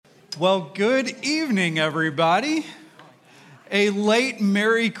Well, good evening, everybody. A late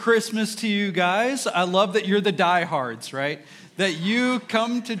Merry Christmas to you guys. I love that you're the diehards, right? That you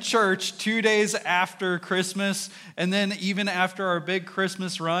come to church 2 days after Christmas and then even after our big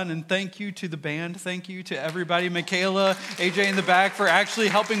Christmas run. And thank you to the band. Thank you to everybody, Michaela, AJ in the back, for actually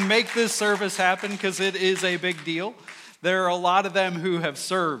helping make this service happen because it is a big deal. There are a lot of them who have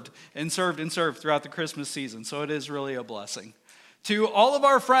served throughout the Christmas season, so it is really a blessing. To all of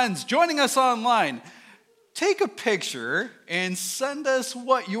our friends joining us online, take a picture and send us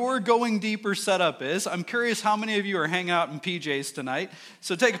what your Going Deeper setup is. I'm curious how many of you are hanging out in PJs tonight.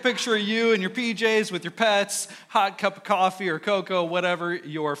 So take a picture of you in your PJs with your pets, hot cup of coffee or cocoa, whatever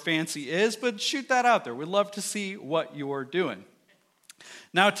your fancy is, but shoot that out there. We'd love to see what you're doing.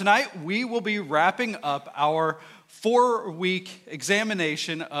 Now tonight we will be wrapping up our 4-week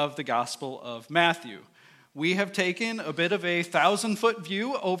examination of the Gospel of Matthew. We have taken a bit of a 1,000-foot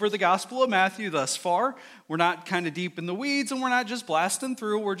view over the Gospel of Matthew thus far. We're not kind of deep in the weeds, and we're not just blasting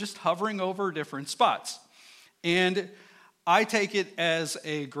through. We're just hovering over different spots. And I take it as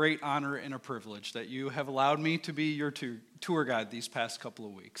a great honor and a privilege that you have allowed me to be your tour guide these past couple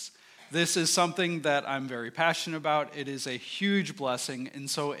of weeks. This is something that I'm very passionate about. It is a huge blessing, and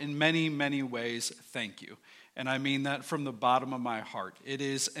so in many, many ways, thank you. And I mean that from the bottom of my heart. It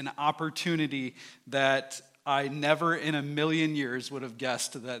is an opportunity that I never in a million years would have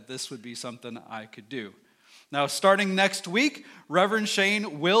guessed that this would be something I could do. Now, starting next week, Reverend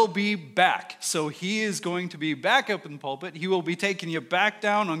Shane will be back. So he is going to be back up in the pulpit. He will be taking you back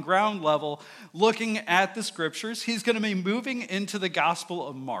down on ground level, looking at the scriptures. He's going to be moving into the Gospel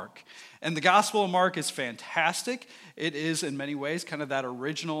of Mark. And the Gospel of Mark is fantastic. It is, in many ways, kind of that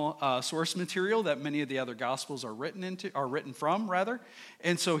original source material that many of the other Gospels are written from.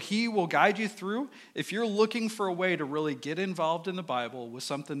 And so he will guide you through. If you're looking for a way to really get involved in the Bible with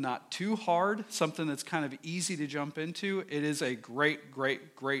something not too hard, something that's kind of easy to jump into, it is a great,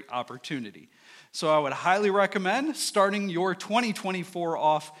 great, great opportunity. So I would highly recommend starting your 2024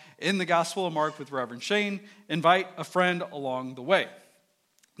 off in the Gospel of Mark with Reverend Shane. Invite a friend along the way.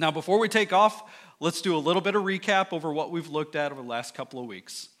 Now, before we take off, let's do a little bit of recap over what we've looked at over the last couple of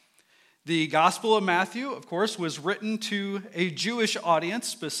weeks. The Gospel of Matthew, of course, was written to a Jewish audience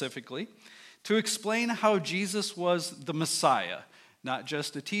specifically to explain how Jesus was the Messiah, not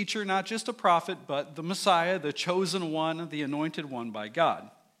just a teacher, not just a prophet, but the Messiah, the chosen one, the anointed one by God.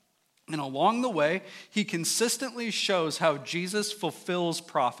 And along the way, he consistently shows how Jesus fulfills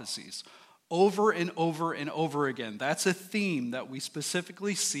prophecies over and over and over again. That's a theme that we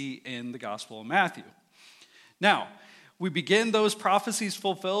specifically see in the Gospel of Matthew. Now, we begin those prophecies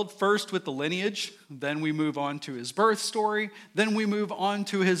fulfilled first with the lineage, then we move on to his birth story, then we move on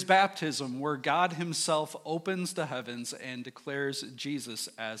to his baptism, where God himself opens the heavens and declares Jesus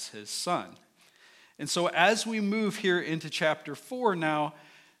as his son. And so as we move here into chapter 4 now,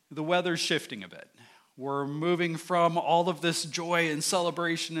 the weather's shifting a bit. We're moving from all of this joy and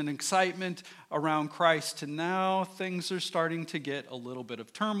celebration and excitement around Christ to now things are starting to get a little bit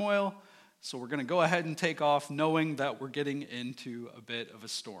of turmoil. So we're going to go ahead and take off knowing that we're getting into a bit of a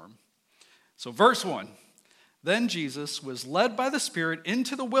storm. So verse 1, then Jesus was led by the Spirit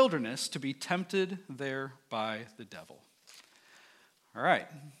into the wilderness to be tempted there by the devil. All right,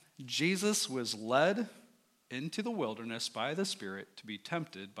 Jesus was led into the wilderness by the Spirit to be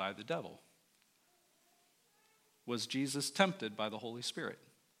tempted by the devil. Was Jesus tempted by the Holy Spirit?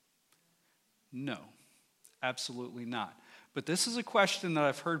 No, absolutely not. But this is a question that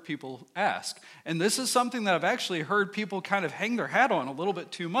I've heard people ask. And this is something that I've actually heard people kind of hang their hat on a little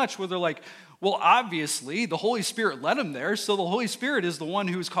bit too much, where they're like, well, obviously, the Holy Spirit led him there, so the Holy Spirit is the one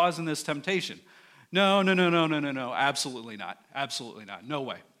who's causing this temptation. No, absolutely not. Absolutely not. No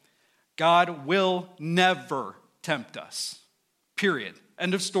way. God will never tempt us. Period.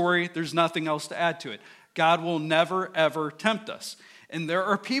 End of story. There's nothing else to add to it. God will never, ever tempt us. And there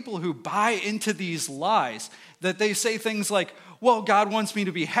are people who buy into these lies that they say things like, well, God wants me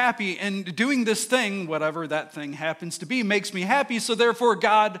to be happy, and doing this thing, whatever that thing happens to be, makes me happy, so therefore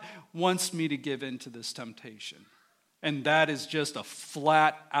God wants me to give in to this temptation. And that is just a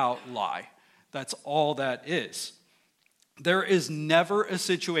flat-out lie. That's all that is. There is never a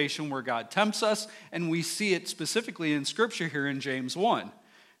situation where God tempts us, and we see it specifically in Scripture here in James 1.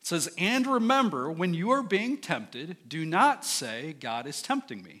 It says, and remember, when you are being tempted, do not say, God is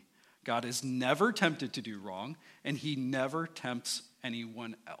tempting me. God is never tempted to do wrong, and he never tempts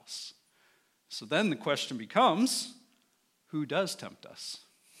anyone else. So then the question becomes, who does tempt us?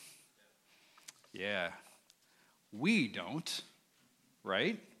 Yeah, we don't,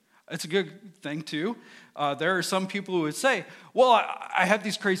 right? It's a good thing too. There are some people who would say, well, I have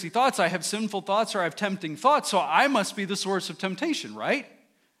these crazy thoughts, I have sinful thoughts, or I have tempting thoughts, so I must be the source of temptation, right?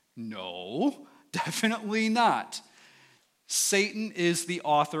 No, definitely not. Satan is the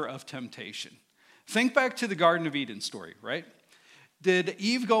author of temptation. Think back to the Garden of Eden story, right? Did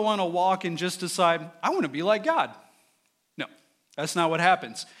Eve go on a walk and just decide, I want to be like God? No, that's not what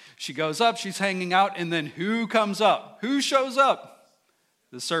happens. She goes up, she's hanging out, and then who comes up? Who shows up?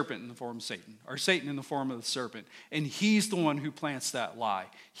 The serpent in the form of Satan, or Satan in the form of the serpent. And he's the one who plants that lie.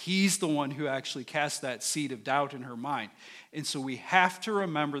 He's the one who actually casts that seed of doubt in her mind. And so we have to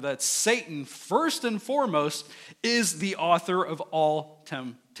remember that Satan, first and foremost, is the author of all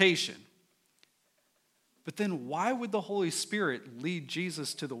temptation. But then why would the Holy Spirit lead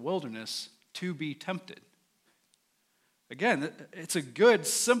Jesus to the wilderness to be tempted? Again, it's a good,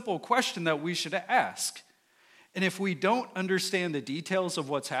 simple question that we should ask. And if we don't understand the details of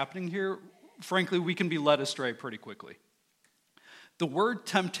what's happening here, frankly, we can be led astray pretty quickly. The word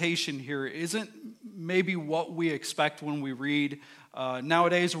temptation here isn't maybe what we expect when we read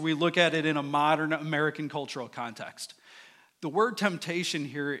nowadays, or we look at it in a modern American cultural context. The word temptation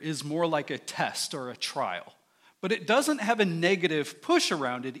here is more like a test or a trial. But it doesn't have a negative push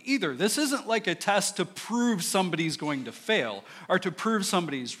around it either. This isn't like a test to prove somebody's going to fail or to prove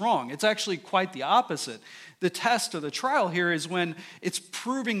somebody's wrong. It's actually quite the opposite. The test or the trial here is when it's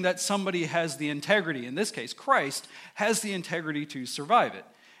proving that somebody has the integrity, in this case, Christ, has the integrity to survive it.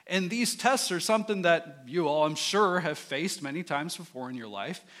 And these tests are something that you all, I'm sure, have faced many times before in your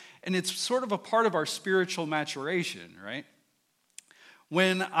life. And it's sort of a part of our spiritual maturation, right?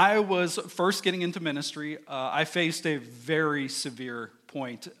 When I was first getting into ministry, I faced a very severe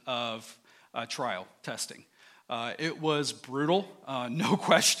point of trial testing. It was brutal, no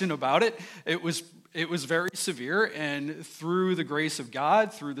question about it. It was very severe, and through the grace of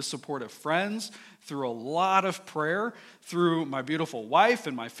God, through the support of friends, through a lot of prayer, through my beautiful wife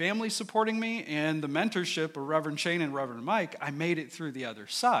and my family supporting me, and the mentorship of Reverend Shane and Reverend Mike, I made it through the other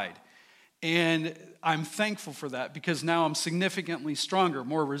side. And I'm thankful for that because now I'm significantly stronger,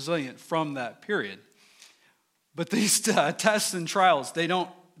 more resilient from that period. But these tests and trials, they don't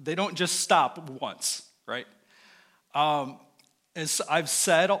just stop once, right? As I've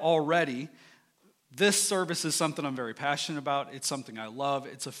said already, this service is something I'm very passionate about. It's something I love.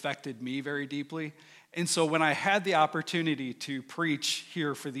 It's affected me very deeply. And so when I had the opportunity to preach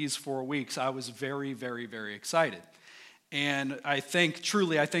here for these 4 weeks, I was very, very, very excited. And I thank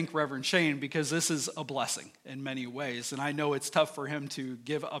Reverend Shane because this is a blessing in many ways. And I know it's tough for him to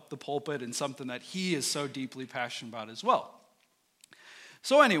give up the pulpit and something that he is so deeply passionate about as well.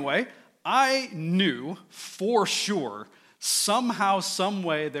 So anyway, I knew for sure somehow, some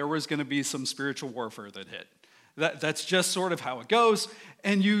way, there was going to be some spiritual warfare that hit. That's just sort of how it goes,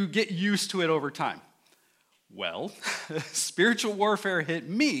 and you get used to it over time. Well, spiritual warfare hit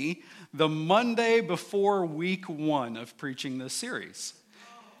me the Monday before week 1 of preaching this series.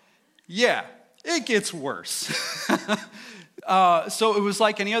 Yeah, it gets worse. So it was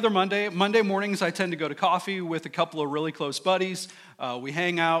like any other Monday. Monday mornings, I tend to go to coffee with a couple of really close buddies. We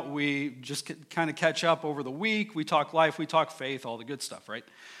hang out. We just kind of catch up over the week. We talk life. We talk faith, all the good stuff, right?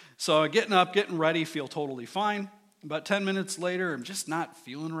 So getting up, getting ready, feel totally fine. About 10 minutes later, I'm just not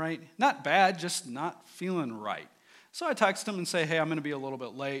feeling right. Not bad, just not feeling right. So I text him and say, hey, I'm going to be a little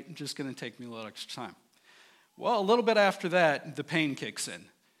bit late. It's just going to take me a little extra time. Well, a little bit after that, the pain kicks in.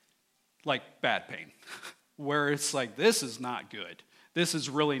 Like bad pain. Where it's like, this is not good. This is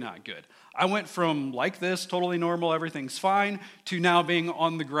really not good. I went from like this, totally normal, everything's fine, to now being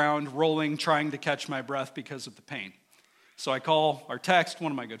on the ground, rolling, trying to catch my breath because of the pain. So I call or text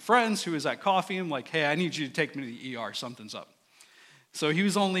one of my good friends who is at coffee. I'm like, hey, I need you to take me to the ER. Something's up. So he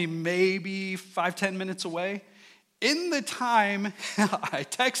was only maybe 5-10 minutes away. In the time I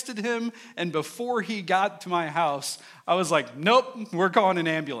texted him, and before he got to my house, I was like, nope, we're calling an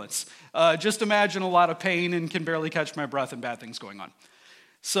ambulance. Just imagine a lot of pain and can barely catch my breath and bad things going on.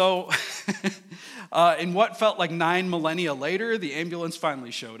 So in what felt like 9 millennia later, the ambulance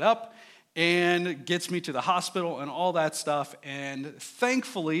finally showed up and gets me to the hospital and all that stuff. And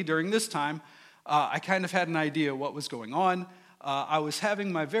thankfully, during this time, I kind of had an idea what was going on. I was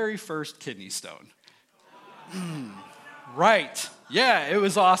having my very first kidney stone. Right. Yeah, it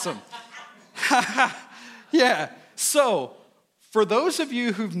was awesome. Yeah. So, for those of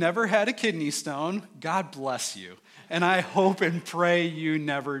you who've never had a kidney stone, God bless you. And I hope and pray you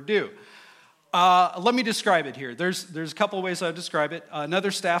never do. Let me describe it here. There's a couple of ways I would describe it.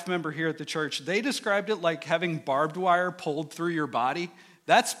 Another staff member here at the church, they described it like having barbed wire pulled through your body.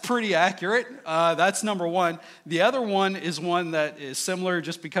 That's pretty accurate. That's number one. The other one is one that is similar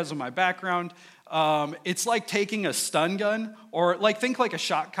just because of my background. It's like taking a stun gun, or think like a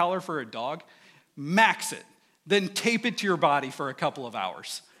shock collar for a dog, max it, then tape it to your body for a couple of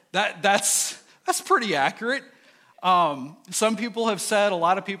hours. That's pretty accurate. Some people have said, a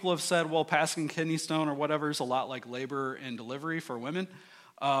lot of people have said, well, passing kidney stone or whatever is a lot like labor and delivery for women.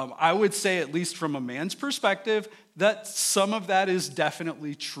 I would say, at least from a man's perspective, that some of that is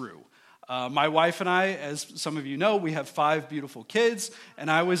definitely true. My wife and I, as some of you know, we have 5 beautiful kids,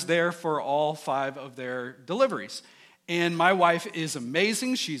 and I was there for all 5 of their deliveries. And my wife is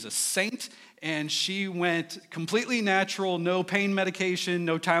amazing. She's a saint, and she went completely natural, no pain medication,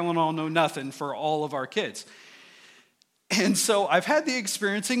 no Tylenol, no nothing for all of our kids. And so I've had the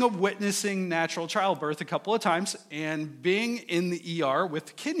experiencing of witnessing natural childbirth a couple of times, and being in the ER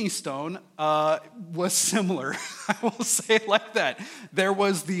with kidney stone was similar. I will say it like that. There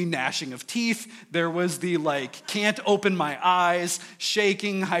was the gnashing of teeth. There was the can't open my eyes,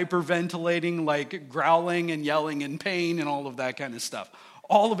 shaking, hyperventilating, growling and yelling in pain and all of that kind of stuff.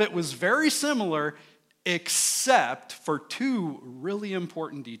 All of it was very similar, except for 2 really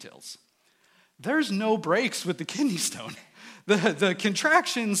important details. There's no breaks with the kidney stone. The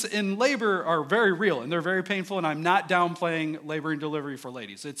contractions in labor are very real, and they're very painful, and I'm not downplaying labor and delivery for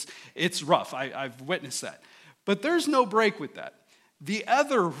ladies. It's rough. I've witnessed that. But there's no break with that. The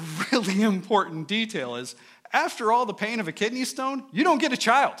other really important detail is, after all the pain of a kidney stone, you don't get a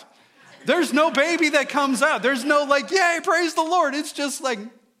child. There's no baby that comes out. There's no yay, praise the Lord. It's just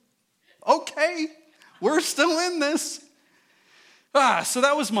okay, we're still in this. So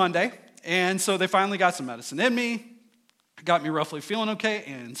that was Monday. And so they finally got some medicine in me, got me roughly feeling okay,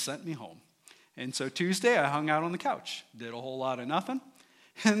 and sent me home. And so Tuesday, I hung out on the couch, did a whole lot of nothing.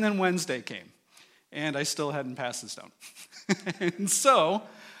 And then Wednesday came, and I still hadn't passed the stone. And so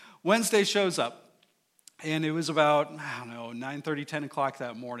Wednesday shows up, and it was about, 9:30, 10 o'clock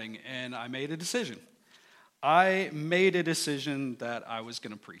that morning, and I made a decision. I made a decision that I was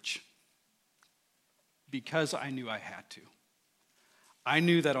going to preach because I knew I had to. I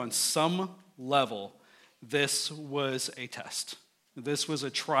knew that on some level, this was a test. This was a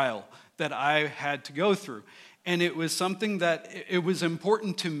trial that I had to go through. And it was something that it was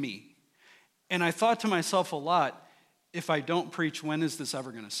important to me. And I thought to myself a lot, if I don't preach, when is this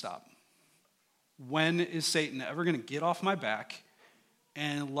ever going to stop? When is Satan ever going to get off my back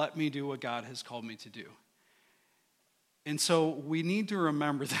and let me do what God has called me to do? And so we need to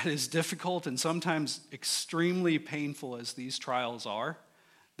remember that as difficult and sometimes extremely painful as these trials are,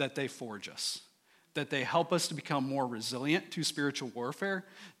 that they forge us, that they help us to become more resilient to spiritual warfare,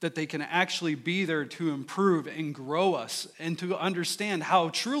 that they can actually be there to improve and grow us and to understand how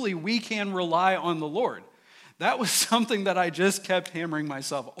truly we can rely on the Lord. That was something that I just kept hammering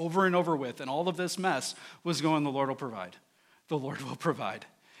myself over and over with, and all of this mess was going, the Lord will provide. The Lord will provide.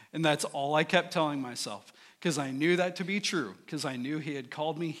 And that's all I kept telling myself, because I knew that to be true, because I knew he had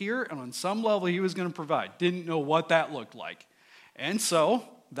called me here, and on some level he was going to provide. Didn't know what that looked like. And so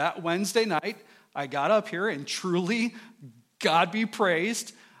that Wednesday night, I got up here, and truly, God be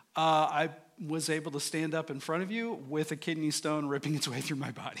praised, I was able to stand up in front of you with a kidney stone ripping its way through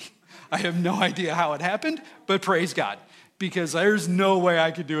my body. I have no idea how it happened, but praise God, because there's no way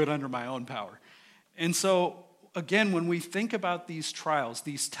I could do it under my own power. And so, again, when we think about these trials,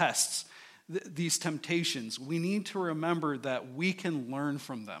 these tests, these temptations, we need to remember that we can learn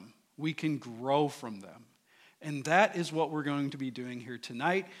from them. We can grow from them. And that is what we're going to be doing here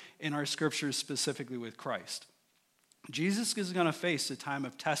tonight in our scriptures, specifically with Christ. Jesus is going to face a time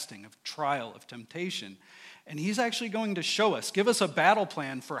of testing, of trial, of temptation. And he's actually going to show us, give us a battle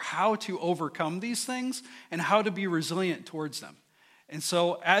plan for how to overcome these things and how to be resilient towards them. And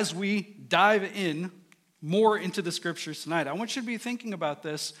so as we dive in more into the scriptures tonight, I want you to be thinking about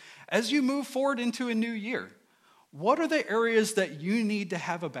this as you move forward into a new year. What are the areas that you need to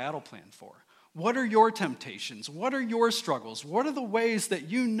have a battle plan for? What are your temptations? What are your struggles? What are the ways that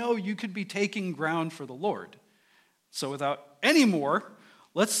you know you could be taking ground for the Lord? So without any more,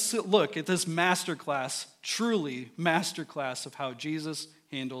 let's look at this masterclass, truly masterclass of how Jesus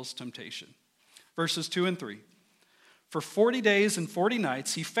handles temptation. Verses 2 and 3. For 40 days and 40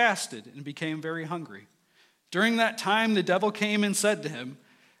 nights he fasted and became very hungry. During that time the devil came and said to him,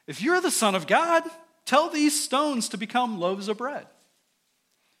 "If you're the Son of God, tell these stones to become loaves of bread."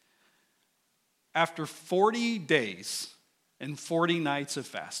 After 40 days and 40 nights of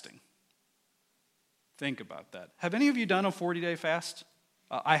fasting. Think about that. Have any of you done a 40-day fast?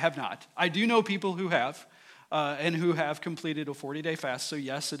 I have not. I do know people who have, and who have completed a 40-day fast, so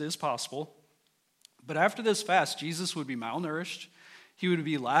yes, it is possible. But after this fast, Jesus would be malnourished. He would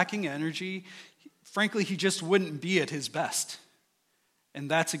be lacking energy. Frankly, he just wouldn't be at his best. And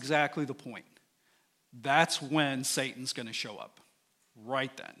that's exactly the point. That's when Satan's going to show up,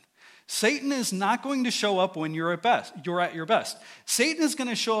 right then. Satan is not going to show up when you're at your best. Satan is going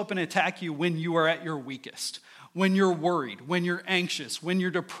to show up and attack you when you are at your weakest, when you're worried, when you're anxious, when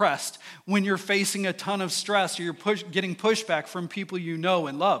you're depressed, when you're facing a ton of stress, or you're getting pushback from people you know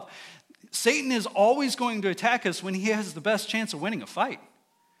and love. Satan is always going to attack us when he has the best chance of winning a fight.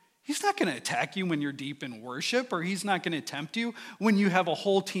 He's not going to attack you when you're deep in worship, or he's not going to tempt you when you have a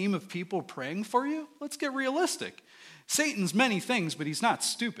whole team of people praying for you. Let's get realistic. Satan's many things, but he's not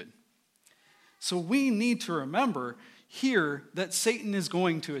stupid. So we need to remember here that Satan is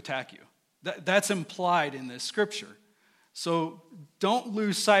going to attack you. That's implied in this scripture. So don't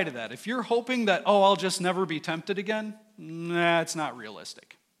lose sight of that. If you're hoping that, I'll just never be tempted again, it's not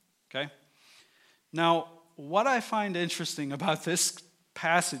realistic. Okay? Now, what I find interesting about this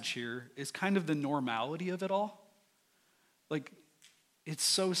passage here is kind of the normality of it all. Like, it's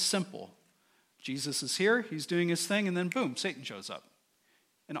so simple. Jesus is here, he's doing his thing, and then boom, Satan shows up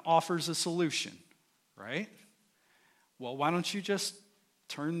and offers a solution, right? Well, why don't you just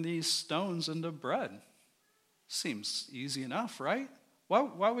turn these stones into bread? Seems easy enough, right?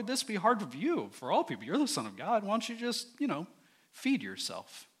 Why would this be hard for you, for all people? You're the Son of God. Why don't you just, feed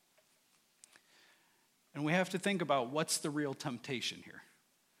yourself? And we have to think about what's the real temptation here.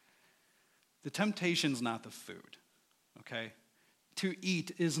 The temptation's not the food, okay? To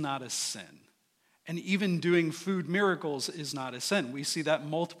eat is not a sin. And even doing food miracles is not a sin. We see that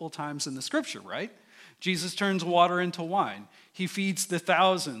multiple times in the scripture, right? Jesus turns water into wine. He feeds the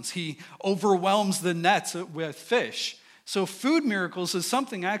thousands. He overwhelms the nets with fish. So food miracles is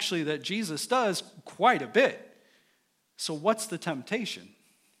something actually that Jesus does quite a bit. So what's the temptation?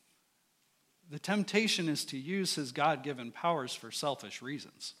 The temptation is to use his God-given powers for selfish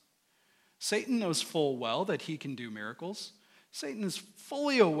reasons. Satan knows full well that he can do miracles. Satan is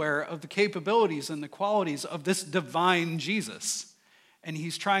fully aware of the capabilities and the qualities of this divine Jesus. And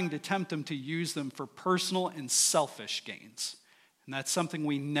he's trying to tempt him to use them for personal and selfish gains. And that's something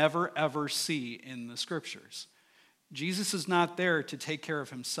we never, ever see in the scriptures. Jesus is not there to take care of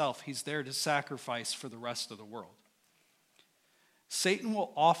himself. He's there to sacrifice for the rest of the world. Satan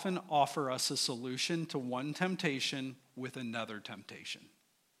will often offer us a solution to one temptation with another temptation.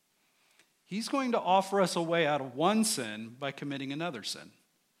 He's going to offer us a way out of one sin by committing another sin.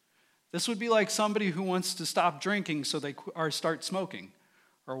 This would be like somebody who wants to stop drinking so they start smoking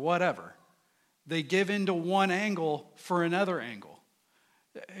or whatever. They give into one angle for another angle.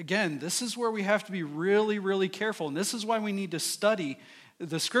 Again, this is where we have to be really, really careful. And this is why we need to study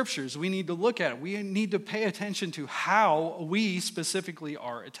the scriptures. We need to look at it. We need to pay attention to how we specifically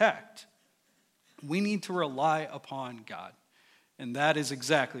are attacked. We need to rely upon God. And that is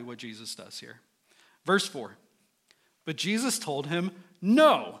exactly what Jesus does here. Verse 4. But Jesus told him,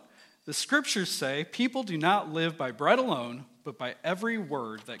 no. The scriptures say people do not live by bread alone, but by every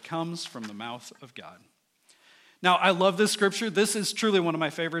word that comes from the mouth of God. Now, I love this scripture. This is truly one of my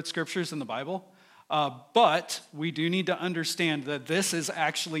favorite scriptures in the Bible. But we do need to understand that this is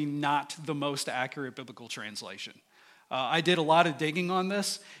actually not the most accurate biblical translation. I did a lot of digging on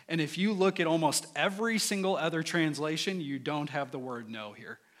this, and if you look at almost every single other translation, you don't have the word no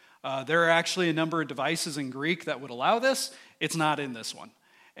here. There are actually a number of devices in Greek that would allow this. It's not in this one.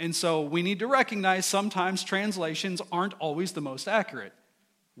 And so we need to recognize sometimes translations aren't always the most accurate.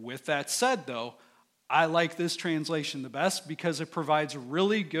 With that said, though, I like this translation the best because it provides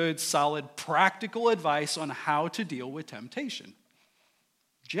really good, solid, practical advice on how to deal with temptation.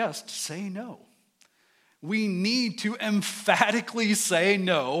 Just say no. We need to emphatically say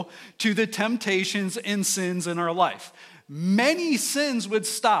no to the temptations and sins in our life. Many sins would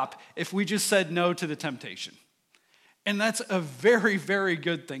stop if we just said no to the temptation. And that's a very, very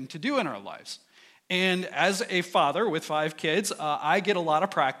good thing to do in our lives. And as a father with 5 kids, I get a lot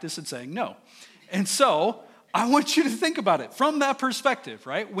of practice at saying no. And so I want you to think about it from that perspective,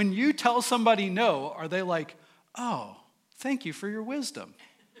 right? When you tell somebody no, are they like, oh, thank you for your wisdom?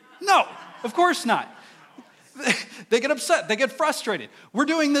 No, of course not. They get upset. They get frustrated. We're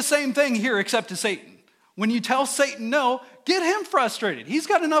doing the same thing here except to Satan. When you tell Satan no, get him frustrated. He's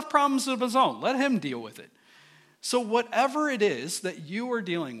got enough problems of his own. Let him deal with it. So whatever it is that you are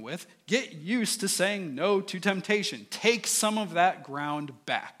dealing with, get used to saying no to temptation. Take some of that ground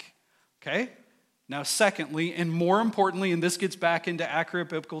back, okay? Now, secondly, and more importantly, and this gets back into accurate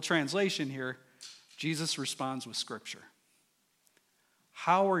biblical translation here, Jesus responds with Scripture.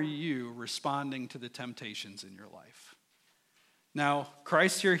 How are you responding to the temptations in your life? Now,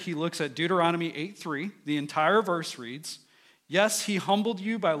 Christ here, he looks at Deuteronomy 8:3. The entire verse reads, Yes, he humbled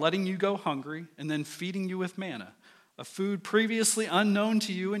you by letting you go hungry and then feeding you with manna, a food previously unknown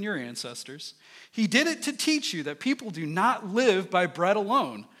to you and your ancestors. He did it to teach you that people do not live by bread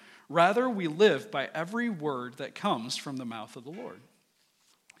alone. Rather, we live by every word that comes from the mouth of the Lord.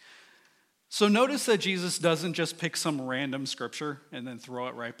 So notice that Jesus doesn't just pick some random scripture and then throw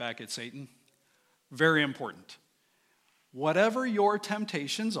it right back at Satan. Very important. Whatever your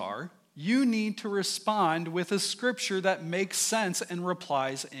temptations are, you need to respond with a scripture that makes sense and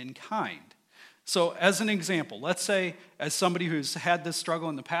replies in kind. So as an example, let's say as somebody who's had this struggle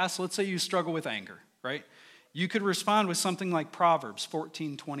in the past, let's say you struggle with anger, right? You could respond with something like Proverbs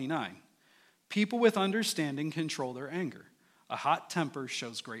 14:29. People with understanding control their anger. A hot temper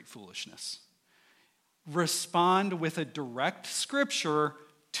shows great foolishness. Respond with a direct scripture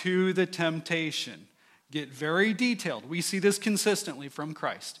to the temptation. Get very detailed. We see this consistently from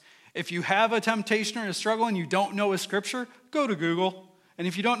Christ. If you have a temptation or a struggle and you don't know a scripture, go to Google. And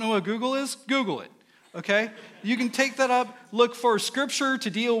if you don't know what Google is, Google it. Okay? You can take that up, look for scripture to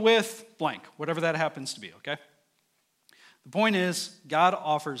deal with blank, whatever that happens to be, okay? The point is, God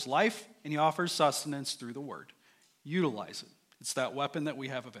offers life and he offers sustenance through the word. Utilize it. It's that weapon that we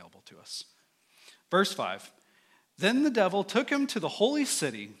have available to us. Verse 5, then the devil took him to the holy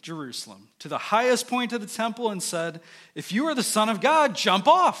city, Jerusalem, to the highest point of the temple and said, if you are the Son of God, jump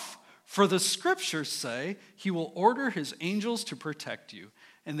off. For the scriptures say he will order his angels to protect you,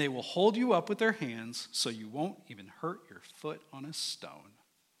 and they will hold you up with their hands so you won't even hurt your foot on a stone.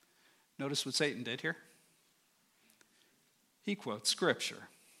 Notice what Satan did here. He quotes scripture.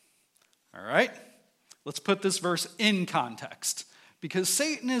 All right, let's put this verse in context. Because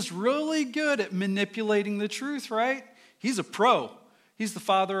Satan is really good at manipulating the truth, right? He's a pro. He's the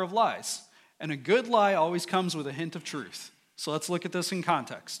father of lies. And a good lie always comes with a hint of truth. So let's look at this in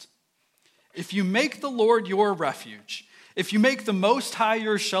context. If you make the Lord your refuge, if you make the Most High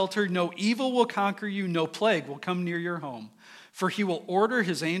your shelter, no evil will conquer you, no plague will come near your home. For he will order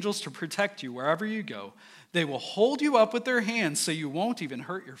his angels to protect you wherever you go. They will hold you up with their hands so you won't even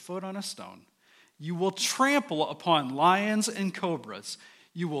hurt your foot on a stone. You will trample upon lions and cobras.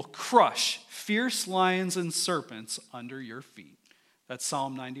 You will crush fierce lions and serpents under your feet. That's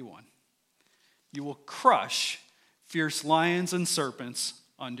Psalm 91. You will crush fierce lions and serpents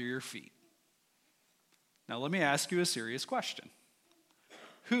under your feet. Now let me ask you a serious question.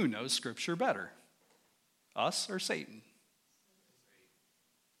 Who knows Scripture better? Us or Satan?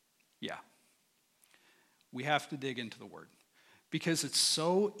 Yeah. We have to dig into the Word because it's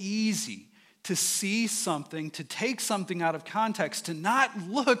so easy to see something, to take something out of context, to not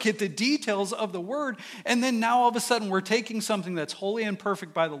look at the details of the word, and then now all of a sudden we're taking something that's holy and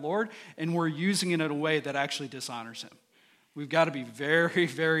perfect by the Lord, and we're using it in a way that actually dishonors him. We've got to be very,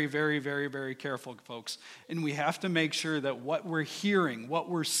 very, very, very, very careful, folks. And we have to make sure that what we're hearing, what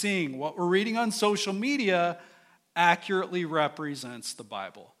we're seeing, what we're reading on social media accurately represents the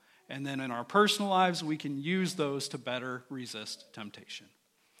Bible. And then in our personal lives, we can use those to better resist temptation.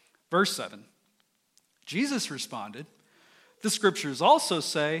 Verse 7, Jesus responded, the scriptures also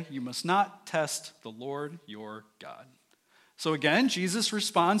say you must not test the Lord your God. So again, Jesus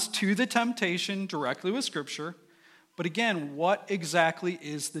responds to the temptation directly with scripture. But again, what exactly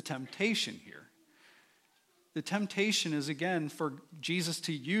is the temptation here? The temptation is, again, for Jesus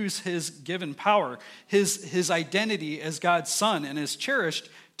to use his given power, his identity as God's son and as cherished,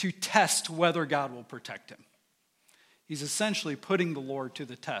 to test whether God will protect him. He's essentially putting the Lord to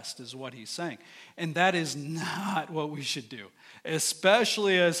the test, is what he's saying. And that is not what we should do,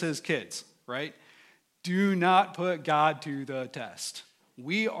 especially as his kids, right? Do not put God to the test.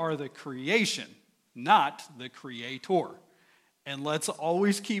 We are the creation, not the creator. And let's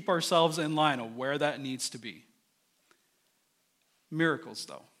always keep ourselves in line of where that needs to be. Miracles,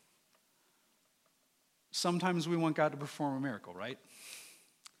 though. Sometimes we want God to perform a miracle, right?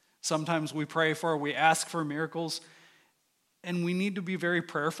 Sometimes we pray for, we ask for miracles. And we need to be very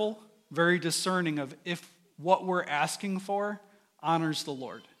prayerful, very discerning of if what we're asking for honors the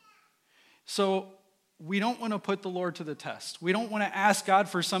Lord. So we don't want to put the Lord to the test. We don't want to ask God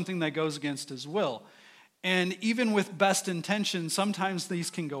for something that goes against his will. And even with best intentions, sometimes these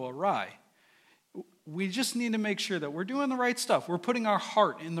can go awry. We just need to make sure that we're doing the right stuff. We're putting our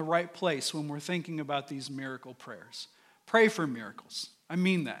heart in the right place when we're thinking about these miracle prayers. Pray for miracles. I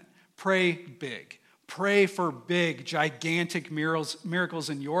mean that. Pray big. Pray for big, gigantic miracles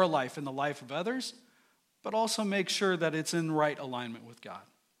in your life and the life of others, but also make sure that it's in right alignment with God.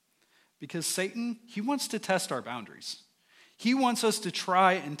 Because Satan, he wants to test our boundaries. He wants us to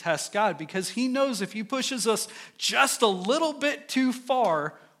try and test God because he knows if he pushes us just a little bit too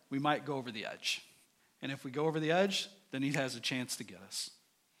far, we might go over the edge. And if we go over the edge, then he has a chance to get us.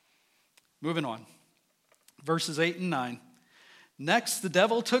 Moving on. Verses 8 and 9. Next, the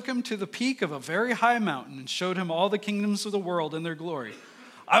devil took him to the peak of a very high mountain and showed him all the kingdoms of the world and their glory.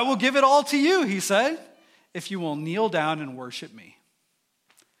 I will give it all to you, he said, if you will kneel down and worship me.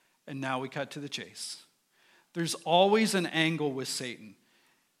 And now we cut to the chase. There's always an angle with Satan.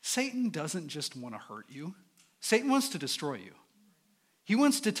 Satan doesn't just want to hurt you. Satan wants to destroy you. He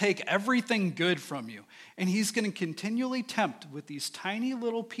wants to take everything good from you. And he's going to continually tempt with these tiny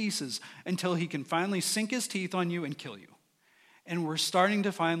little pieces until he can finally sink his teeth on you and kill you. And we're starting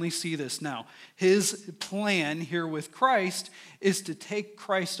to finally see this now. His plan here with Christ is to take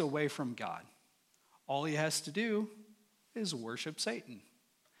Christ away from God. All he has to do is worship Satan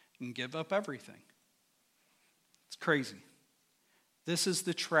and give up everything. It's crazy. This is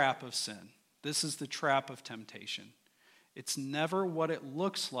the trap of sin. This is the trap of temptation. It's never what it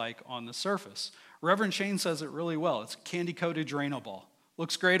looks like on the surface. Reverend Shane says it really well. It's a candy-coated Drano ball.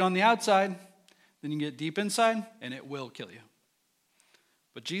 Looks great on the outside, then you get deep inside, and it will kill you.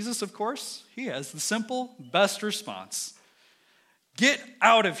 But Jesus, of course, he has the simple, best response. Get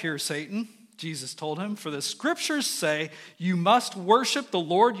out of here, Satan, Jesus told him, for the scriptures say you must worship the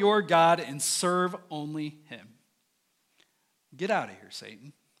Lord your God and serve only him. Get out of here,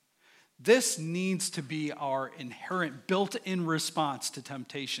 Satan. This needs to be our inherent, built-in response to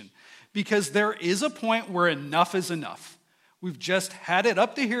temptation, because there is a point where enough is enough. We've just had it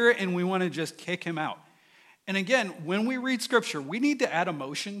up to here, and we want to just kick him out. And again, when we read Scripture, we need to add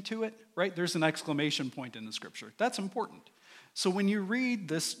emotion to it, right? There's an exclamation point in the Scripture. That's important. So when you read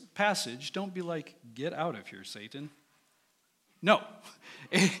this passage, don't be like, get out of here, Satan. No.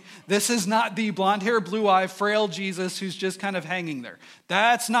 This is not the blonde hair, blue eye, frail Jesus who's just kind of hanging there.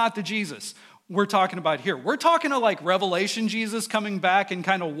 That's not the Jesus we're talking about here. We're talking to like Revelation Jesus coming back and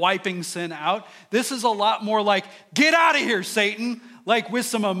kind of wiping sin out. This is a lot more like, get out of here, Satan. Like with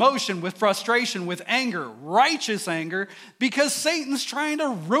some emotion, with frustration, with anger, righteous anger, because Satan's trying to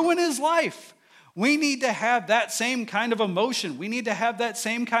ruin his life. We need to have that same kind of emotion. We need to have that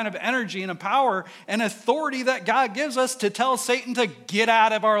same kind of energy and a power and authority that God gives us to tell Satan to get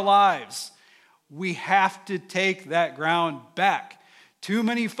out of our lives. We have to take that ground back. Too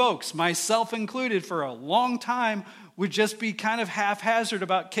many folks, myself included, for a long time would just be kind of haphazard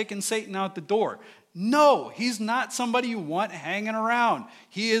about kicking Satan out the door. No, he's not somebody you want hanging around.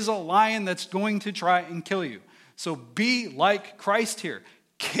 He is a lion that's going to try and kill you. So be like Christ here.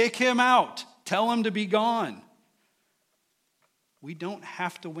 Kick him out. Tell him to be gone. We don't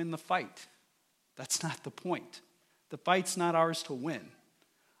have to win the fight. That's not the point. The fight's not ours to win.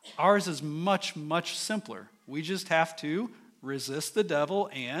 Ours is much, much simpler. We just have to resist the devil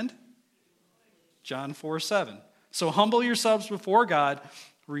and John 4:7. So humble yourselves before God,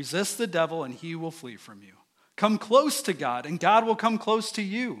 resist the devil, and he will flee from you. Come close to God, and God will come close to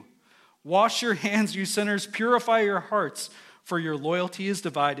you. Wash your hands, you sinners. Purify your hearts, for your loyalty is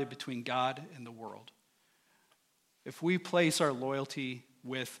divided between God and the world. If we place our loyalty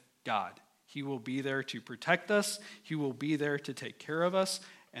with God, he will be there to protect us. He will be there to take care of us.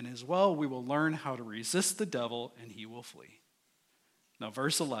 And as well, we will learn how to resist the devil, and he will flee. Now,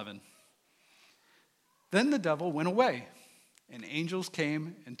 verse 11. Then the devil went away, and angels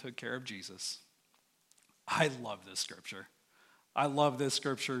came and took care of Jesus. I love this scripture. I love this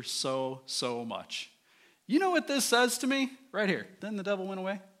scripture so, so much. You know what this says to me? Right here. Then the devil went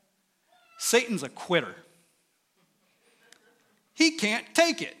away. Satan's a quitter. He can't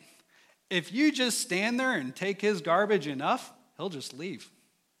take it. If you just stand there and take his garbage enough, he'll just leave.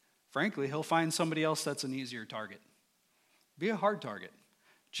 Frankly, he'll find somebody else that's an easier target. Be a hard target.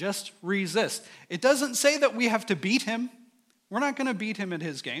 Just resist. It doesn't say that we have to beat him. We're not going to beat him at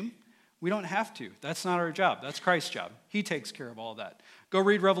his game. We don't have to. That's not our job. That's Christ's job. He takes care of all that. Go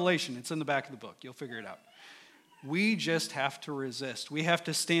read Revelation. It's in the back of the book. You'll figure it out. We just have to resist. We have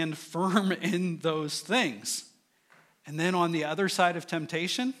to stand firm in those things. And then on the other side of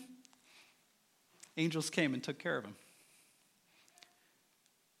temptation, angels came and took care of him.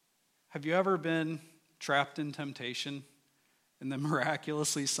 Have you ever been trapped in temptation and then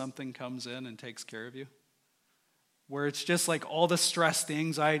miraculously something comes in and takes care of you? Where it's just like all the stress, the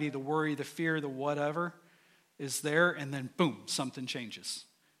anxiety, the worry, the fear, the whatever is there, and then boom, something changes.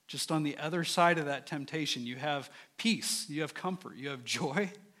 Just on the other side of that temptation, you have peace, you have comfort, you have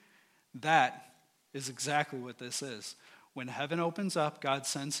joy. That is exactly what this is. When heaven opens up, God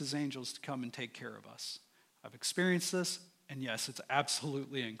sends his angels to come and take care of us. I've experienced this, and yes, it's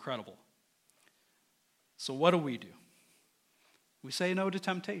absolutely incredible. So what do? We say no to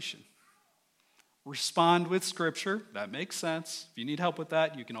temptation. Respond with scripture. That makes sense. If you need help with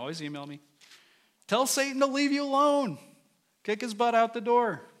that, you can always email me. Tell Satan to leave you alone. Kick his butt out the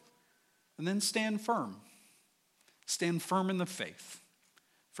door. And then stand firm. Stand firm in the faith.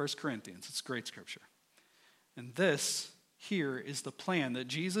 1 Corinthians, it's great scripture. And this here is the plan that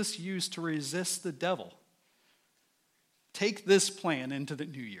Jesus used to resist the devil. Take this plan into the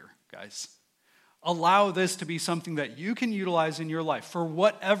new year, guys. Allow this to be something that you can utilize in your life for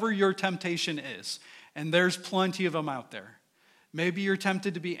whatever your temptation is. And there's plenty of them out there. Maybe you're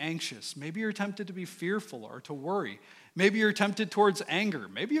tempted to be anxious. Maybe you're tempted to be fearful or to worry. Maybe you're tempted towards anger.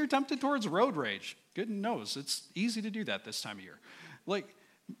 Maybe you're tempted towards road rage. Goodness knows, it's easy to do that this time of year. Like,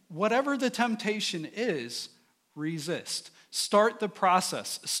 whatever the temptation is, resist. Start the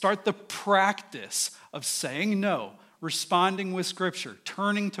process. Start the practice of saying no, responding with scripture,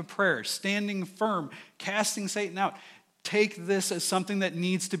 turning to prayer, standing firm, casting Satan out. Take this as something that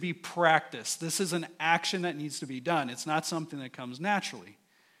needs to be practiced. This is an action that needs to be done. It's not something that comes naturally.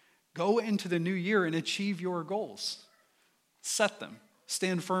 Go into the new year and achieve your goals. Set them.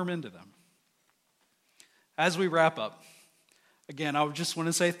 Stand firm into them. As we wrap up, again, I just want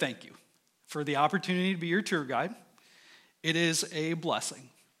to say thank you for the opportunity to be your tour guide. It is a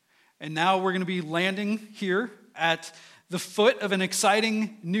blessing. And now we're going to be landing here at the foot of an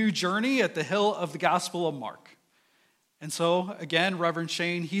exciting new journey at the hill of the Gospel of Mark. And so, again, Reverend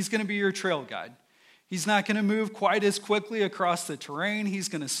Shane, he's going to be your trail guide. He's not going to move quite as quickly across the terrain. He's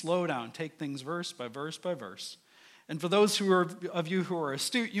going to slow down, take things verse by verse by verse. And for those of you who are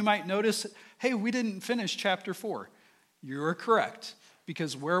astute, you might notice, hey, we didn't finish chapter 4. You're correct,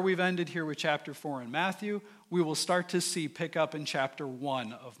 because where we've ended here with chapter 4 in Matthew, we will start to see pick up in chapter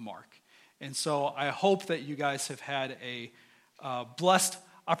 1 of Mark. And so I hope that you guys have had a blessed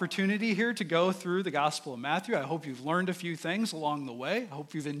opportunity here to go through the Gospel of Matthew. I hope you've learned a few things along the way. I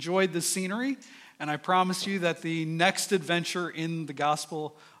hope you've enjoyed the scenery. And I promise you that the next adventure in the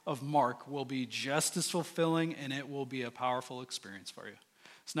Gospel of Mark will be just as fulfilling, and it will be a powerful experience for you.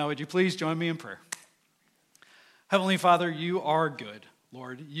 So now would you please join me in prayer? Heavenly Father, you are good,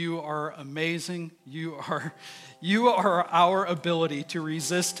 Lord. You are amazing. You are our ability to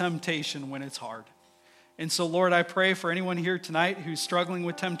resist temptation when it's hard. And so, Lord, I pray for anyone here tonight who's struggling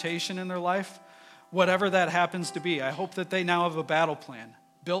with temptation in their life, whatever that happens to be. I hope that they now have a battle plan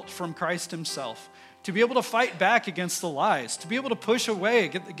built from Christ himself to be able to fight back against the lies, to be able to push away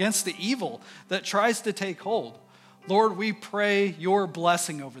against the evil that tries to take hold. Lord, we pray your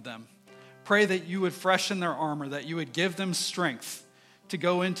blessing over them. Pray that you would freshen their armor, that you would give them strength to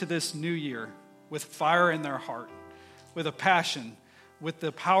go into this new year with fire in their heart, with a passion, with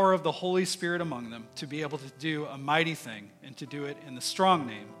the power of the Holy Spirit among them to be able to do a mighty thing and to do it in the strong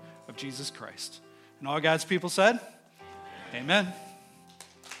name of Jesus Christ. And all God's people said, Amen.